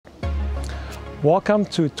Welcome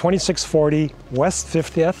to 2640 West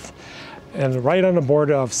 50th and right on the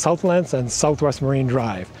border of Southlands and Southwest Marine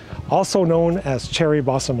Drive, also known as Cherry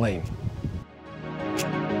Blossom Lane.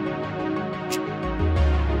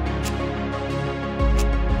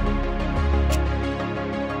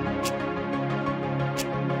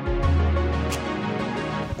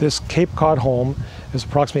 This Cape Cod home is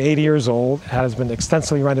approximately 80 years old, has been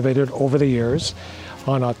extensively renovated over the years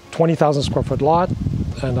on a 20,000 square foot lot,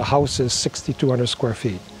 and the house is 6,200 square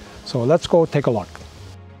feet. So let's go take a look.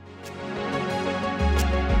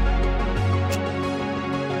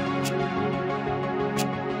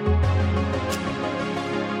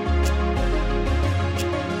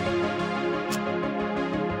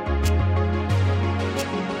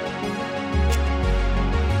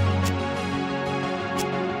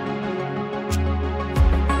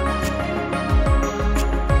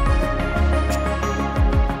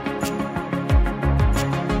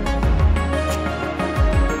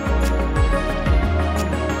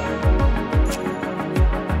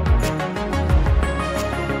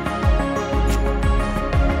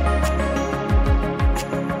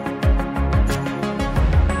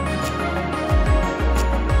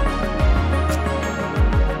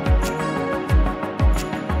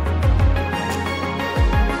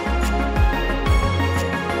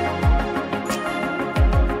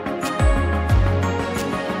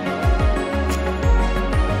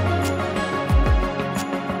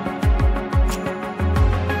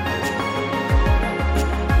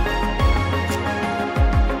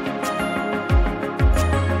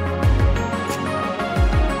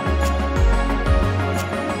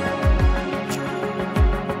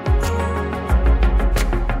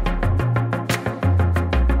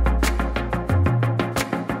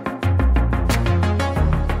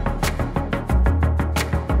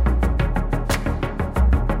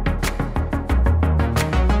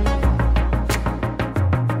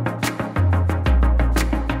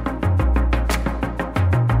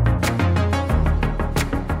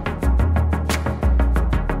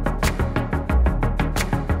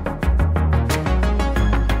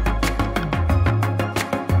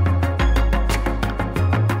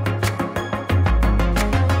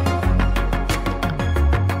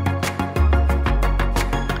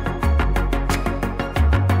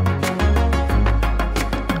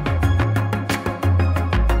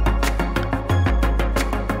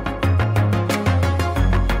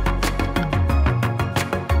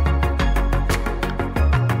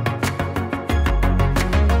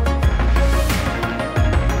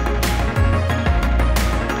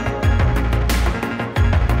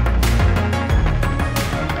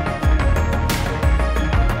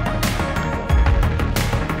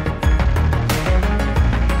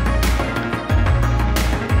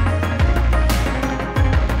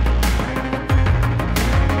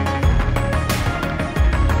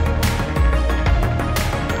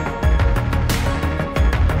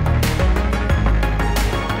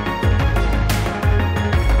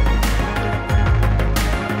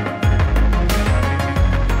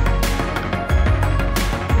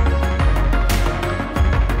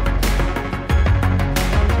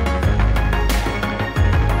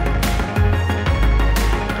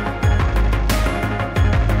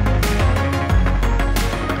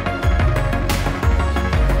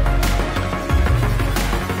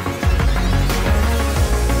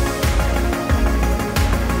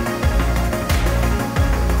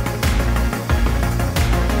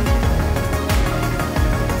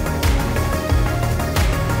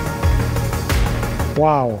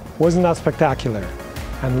 Wow, wasn't that spectacular?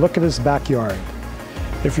 And look at this backyard.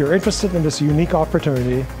 If you're interested in this unique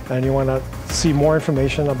opportunity and you want to see more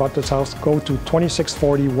information about this house, go to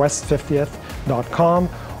 2640west50th.com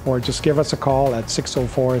or just give us a call at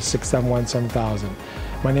 604-671-7000.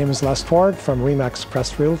 My name is Les Twarog from Remax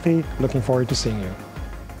Press Realty. Looking forward to seeing you.